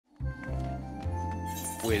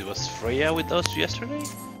Wait, was Freya with us yesterday?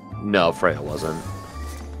 No, Freya wasn't.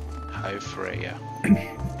 Hi, Freya.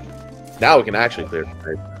 Now we can actually clear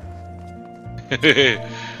it.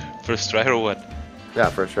 First try or what? Yeah,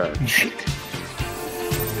 first try.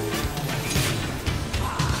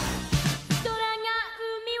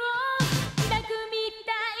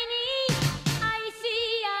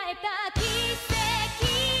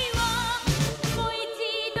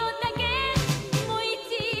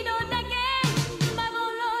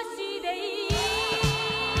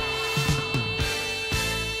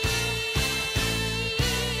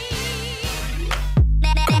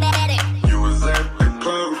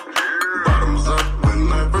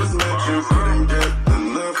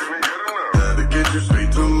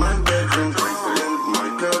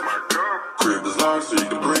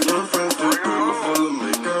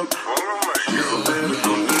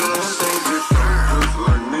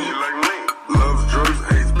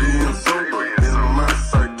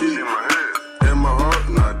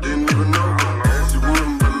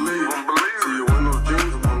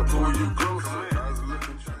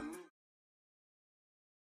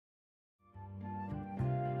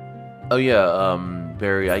 Oh yeah,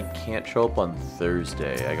 Barry, I can't show up on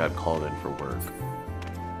Thursday. I got called in for work.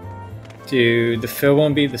 Dude, the fill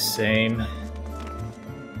won't be the same.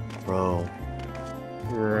 Bro.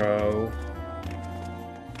 Bro.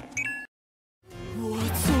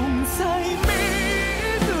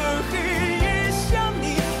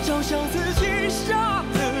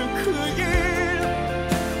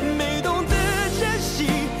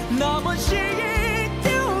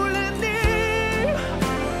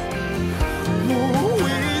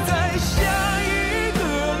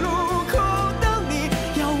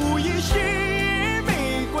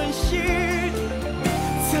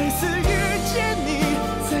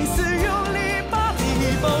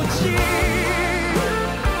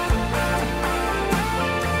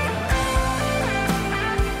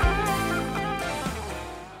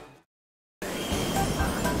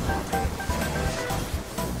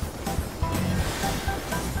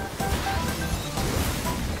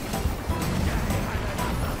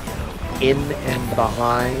 In and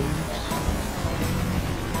behind.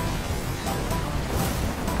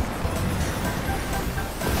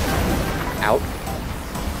 Out.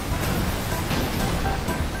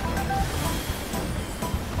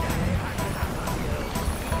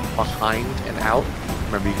 Behind and out.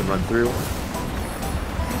 Remember, you can run through.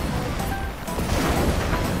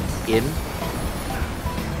 In.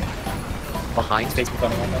 Behind. Space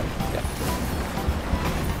becoming on that.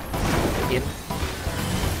 Yeah. In.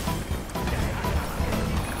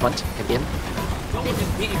 Front and in.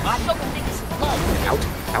 Out.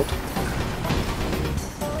 Out.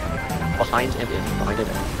 Behind and in. Behind and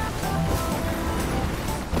in.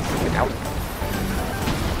 And out.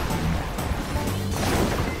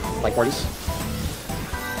 Like parties.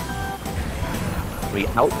 We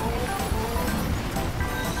out.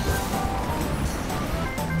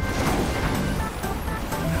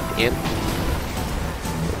 In.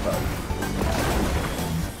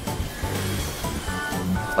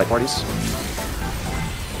 Like parties.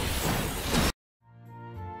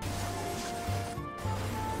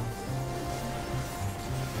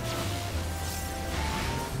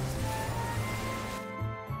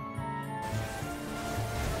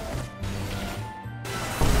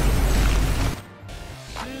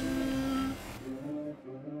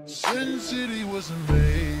 Sin City was a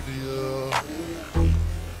media.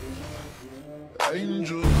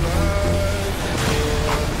 Angel light.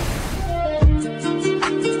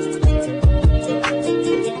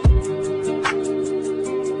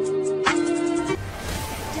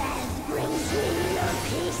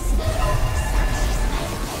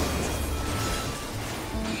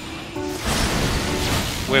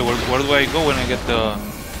 Wait, where do I go when I get the...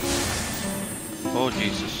 Oh,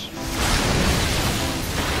 Jesus.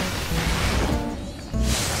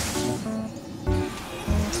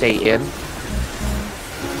 Stay in.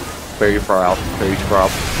 Very far out. Very far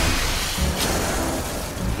out.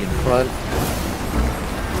 In front.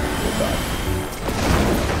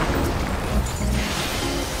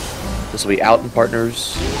 This will be out in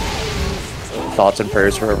partners. Thoughts and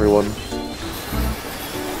prayers for everyone.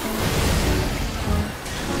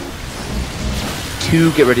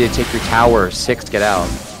 Two, get ready to take your tower. 6, get out.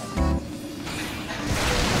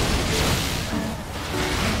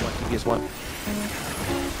 One.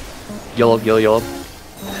 Yellow, yellow, yellow.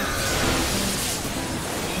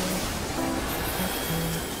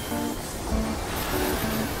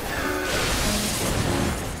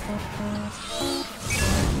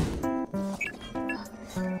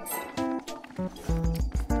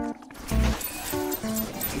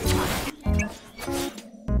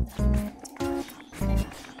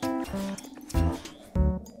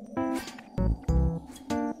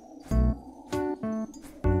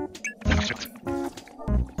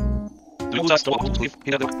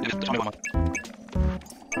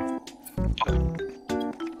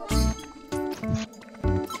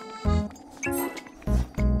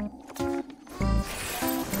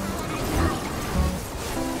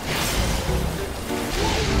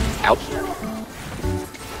 Out.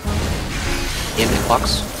 In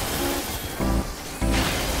clocks.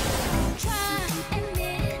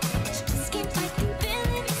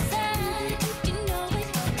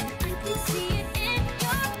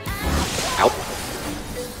 Out.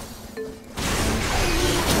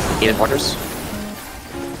 In quarters.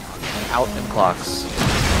 Out and clocks.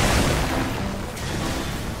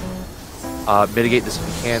 Mitigate this if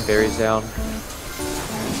you can. Berries down.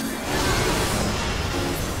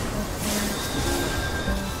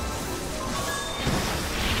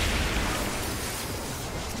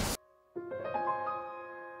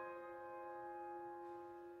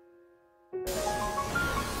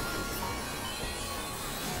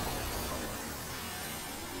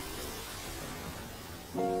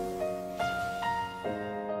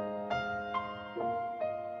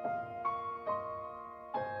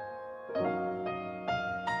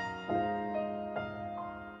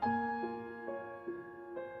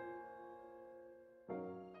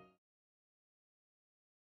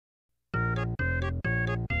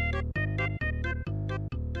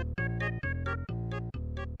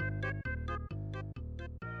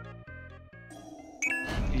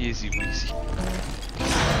 Easy weasy.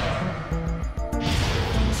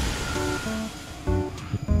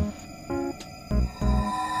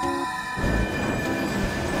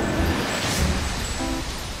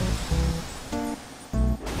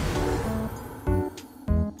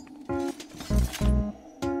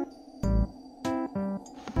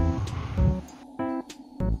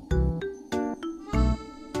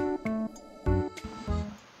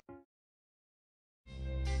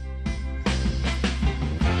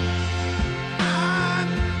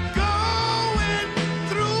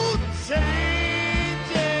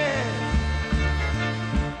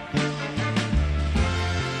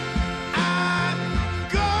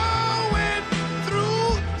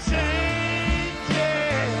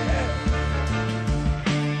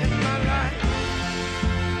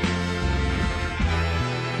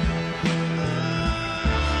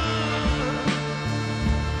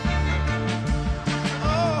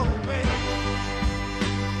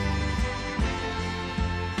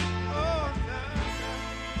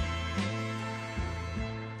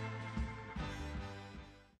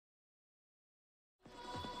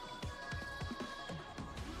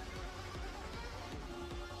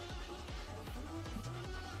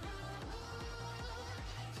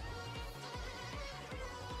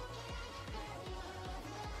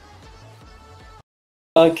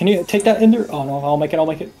 Can you take that in there? Oh no, I'll make it, I'll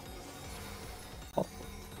make it. Oh.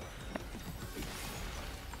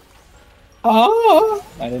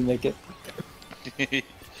 Ah! I didn't make it.